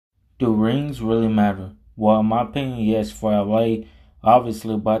Do rings really matter? Well, in my opinion, yes, for LA,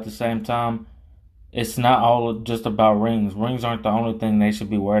 obviously, but at the same time, it's not all just about rings. Rings aren't the only thing they should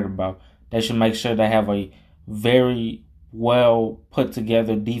be worried about. They should make sure they have a very well put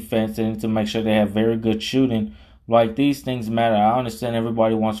together defense and to make sure they have very good shooting. Like these things matter. I understand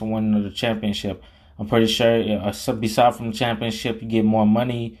everybody wants to win the championship. I'm pretty sure, beside from the championship, you get more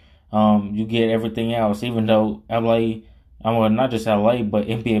money. You get everything else. Even though LA, well, not just LA, but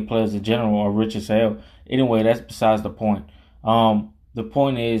NBA players in general are rich as hell. Anyway, that's besides the point. The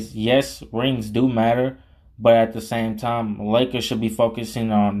point is, yes, rings do matter, but at the same time, Lakers should be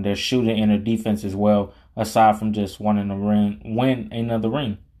focusing on their shooting and their defense as well, aside from just winning the ring, win another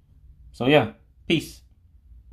ring. So yeah, peace.